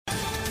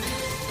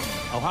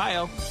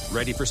Ohio,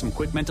 ready for some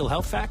quick mental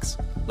health facts?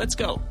 Let's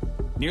go.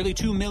 Nearly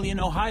 2 million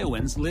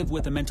Ohioans live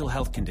with a mental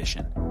health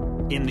condition.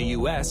 In the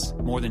U.S.,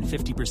 more than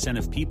 50%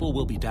 of people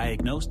will be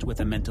diagnosed with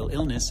a mental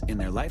illness in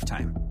their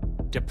lifetime.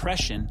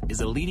 Depression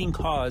is a leading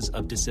cause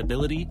of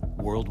disability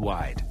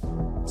worldwide.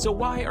 So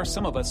why are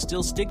some of us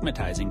still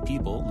stigmatizing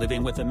people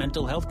living with a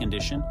mental health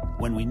condition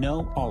when we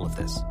know all of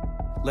this?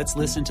 Let's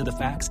listen to the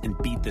facts and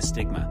beat the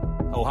stigma.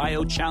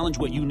 Ohio, challenge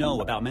what you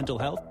know about mental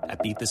health at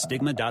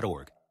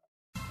beatthestigma.org.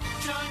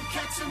 John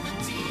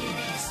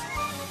Catsimatidis,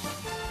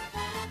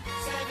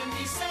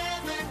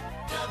 77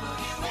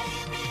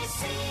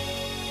 WABC.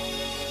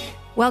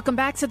 Welcome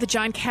back to the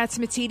John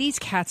Catsimatidis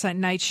Cats at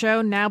Night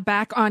show. Now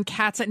back on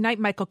Cats at Night,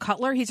 Michael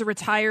Cutler. He's a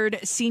retired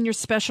senior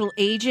special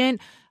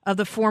agent of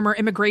the former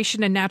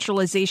Immigration and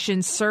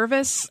Naturalization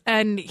Service.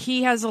 And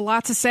he has a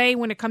lot to say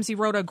when it comes. He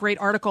wrote a great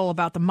article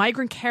about the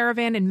migrant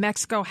caravan in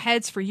Mexico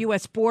heads for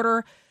U.S.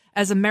 border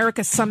as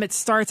America Summit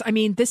starts. I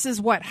mean, this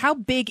is how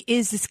big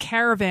is this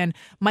caravan,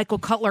 Michael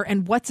Cutler,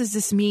 and what does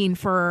this mean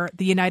for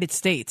the United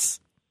States?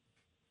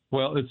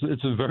 Well,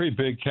 it's a very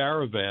big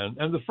caravan.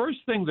 And the first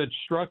thing that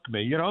struck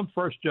me, I'm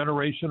first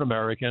generation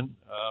American.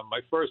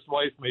 My first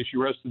wife, may she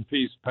rest in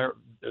peace,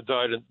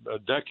 died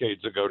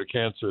decades ago to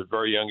cancer at a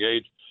very young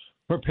age.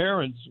 Her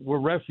parents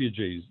were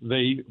refugees.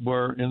 They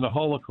were in the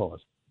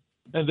Holocaust.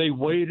 And they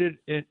waited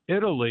in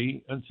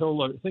Italy until,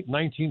 I think,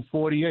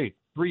 1948.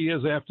 3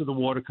 years after the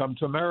war to come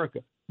to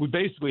America. We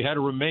basically had a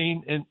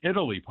remain in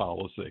Italy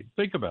policy.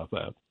 Think about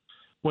that.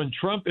 When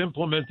Trump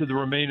implemented the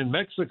remain in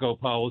Mexico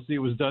policy, it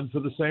was done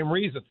for the same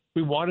reason.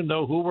 We want to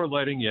know who we're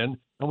letting in,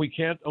 and we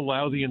can't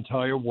allow the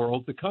entire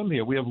world to come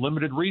here. We have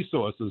limited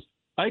resources.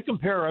 I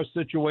compare our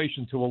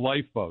situation to a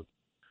lifeboat.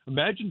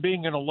 Imagine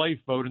being in a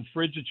lifeboat in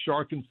frigid,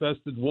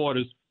 shark-infested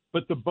waters,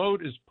 but the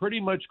boat is pretty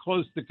much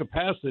close to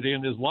capacity,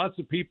 and there's lots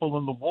of people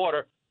in the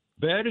water.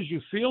 Bad as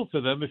you feel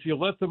for them, if you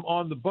let them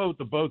on the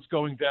boat's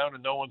going down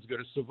and no one's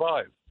going to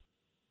survive.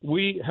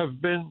 We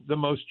have been the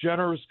most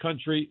generous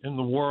country in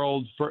the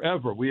world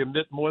forever. We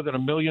admit more than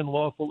 1 million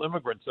lawful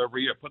immigrants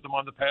every year, put them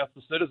on the path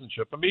to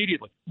citizenship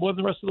immediately, more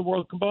than the rest of the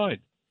world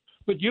combined.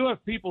 But you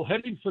have people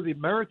heading for the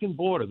American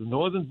border, the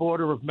northern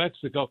border of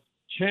Mexico,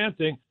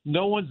 chanting,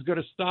 no one's going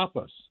to stop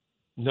us.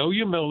 No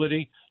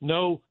humility.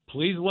 No,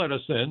 please let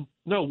us in.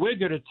 No, we're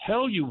going to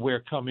tell you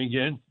we're coming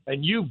in,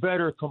 and you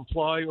better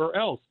comply or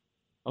else.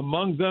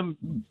 Among them,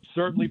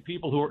 certainly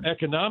people who are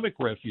economic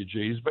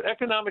refugees, but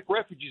economic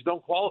refugees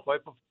don't qualify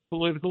for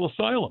political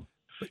asylum.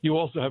 You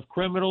also have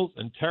criminals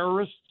and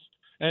terrorists.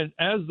 And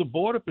as the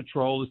Border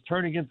Patrol is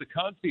turning into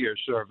concierge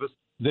service,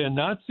 they're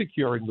not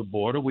securing the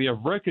border. We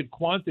have record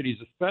quantities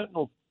of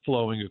fentanyl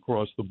flowing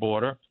across the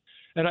border.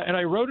 And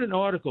I wrote an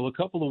article a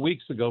couple of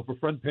weeks ago for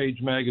Front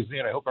Page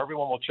Magazine. I hope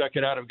everyone will check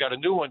it out. I've got a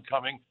new one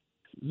coming.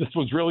 This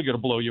one's really going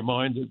to blow your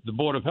mind. The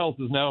Board of Health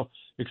is now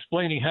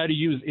explaining how to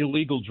use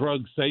illegal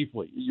drugs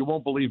safely. You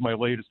won't believe my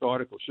latest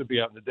article. It should be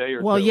out in a day or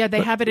two. Well, yeah,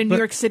 they have it in New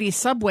York City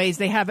subways.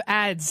 They have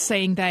ads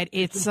saying that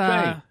it's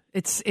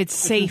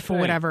safe or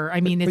whatever.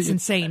 I mean, it's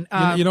insane.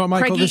 You know what,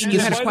 Michael? Craig Eaton, you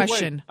had a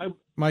question.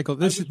 Michael,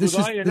 this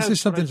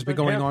is something that's been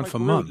going on for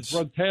months.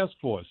 Drug Task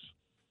Force.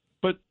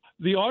 But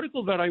the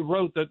article that I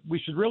wrote that we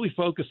should really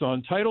focus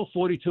on, Title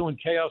 42 and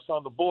Chaos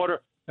on the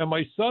Border, and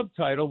my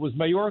subtitle was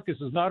Mayorkas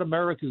is not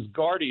America's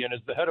guardian as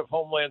the head of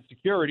Homeland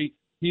Security.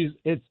 He's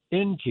its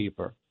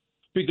innkeeper,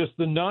 because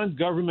the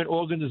non-government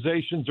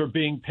organizations are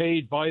being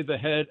paid by the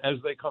head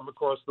as they come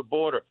across the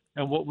border.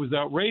 And what was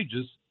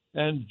outrageous,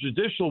 and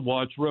Judicial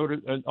Watch wrote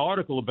an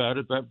article about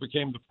it that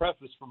became the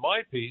preface for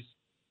my piece,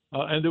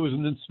 and there was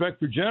an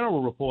Inspector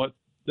General report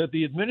that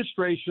the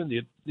administration,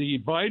 the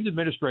Biden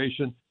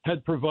administration,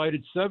 had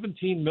provided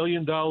 $17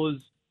 million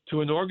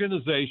to an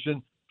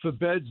organization for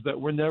beds that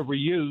were never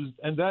used,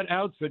 and that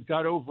outfit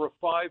got over a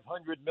 $500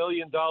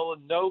 million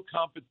no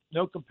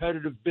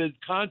competitive bid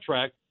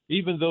contract,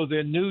 even though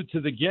they're new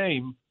to the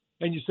game.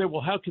 And you say,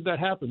 well, how could that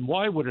happen?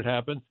 Why would it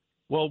happen?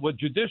 Well, what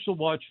Judicial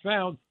Watch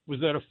found was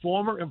that a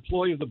former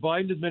employee of the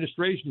Biden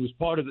administration who was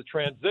part of the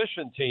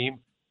transition team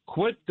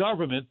quit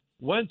government,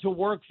 went to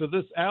work for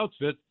this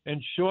outfit,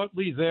 and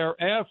shortly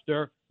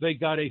thereafter, they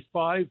got a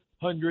 $500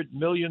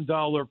 million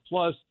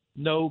plus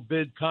no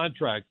bid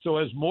contract. So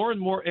as more and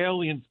more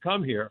aliens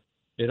come here,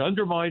 it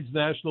undermines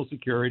national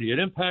security. It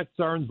impacts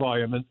our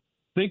environment.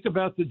 Think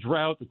about the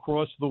drought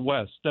across the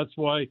West. That's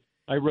why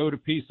I wrote a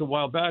piece a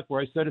while back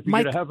where I said if you're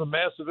going to have a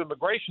massive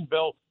immigration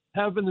bill,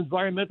 have an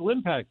environmental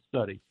impact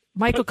study.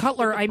 Michael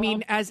Cutler, I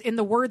mean, as in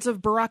the words of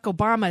Barack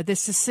Obama,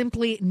 this is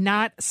simply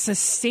not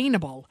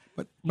sustainable.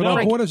 But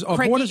our borders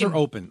are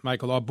open,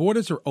 Michael. Our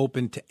borders are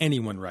open to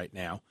anyone right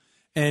now.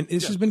 And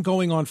this has been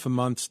going on for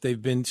months.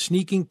 They've been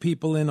sneaking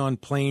people in on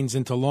planes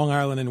into Long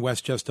Island and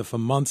Westchester for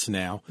months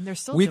now. And they're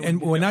still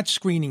we're not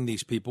screening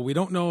these people. We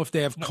don't know if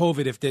they have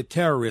COVID, if they're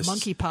terrorists.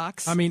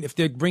 Monkeypox. I mean, if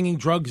they're bringing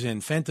drugs in,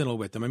 fentanyl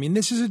with them. I mean,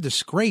 this is a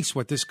disgrace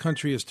what this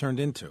country has turned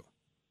into.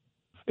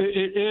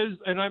 It is,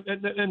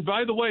 and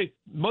by the way,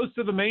 most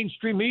of the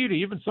mainstream media,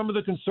 even some of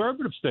the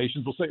conservative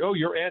stations, will say, "Oh,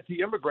 you're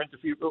anti-immigrant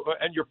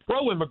and you're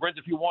pro-immigrant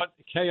if you want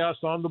chaos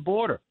on the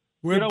border."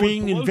 We're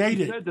being Pelosi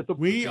invaded. said that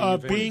We are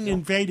being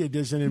invaded.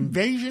 There's an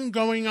invasion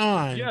going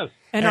on. Yes.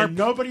 And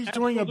nobody's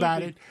doing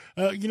about it.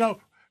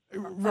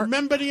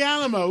 Remember the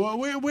Alamo.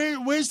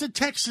 Where's the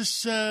Texas?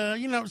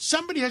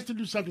 Somebody has to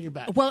do something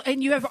about it. Well,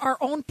 and you have our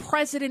own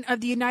president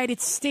of the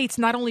United States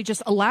not only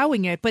just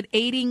allowing it, but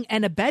aiding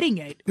and abetting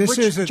it.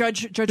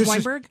 Judge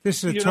Weinberg?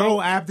 This is a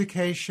total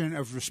abdication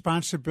of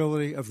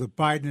responsibility of the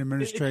Biden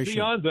administration. It's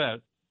beyond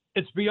that.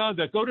 It's beyond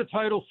that. Go to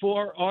Title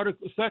IV,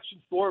 Section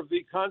 4 of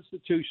the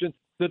Constitution,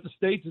 that the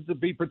states is to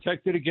be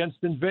protected against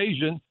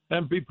invasion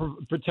and be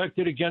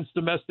protected against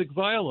domestic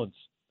violence.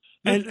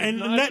 Maybe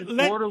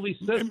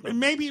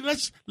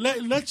let's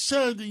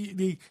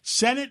the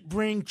Senate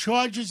bring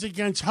charges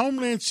against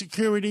Homeland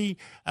Security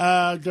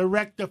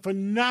Director for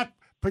not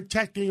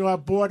protecting our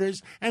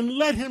borders, and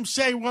let him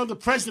say, "Well, the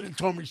president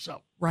told me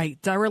so." Right,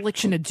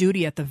 dereliction of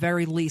duty at the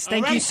very least.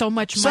 Thank you so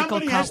much, Michael Cutler.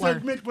 Somebody has to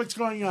admit what's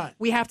going on.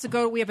 We have to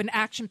go. We have an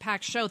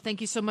action-packed show.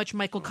 Thank you so much,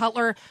 Michael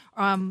Cutler.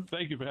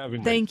 Thank you for having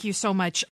me. Thank you so much.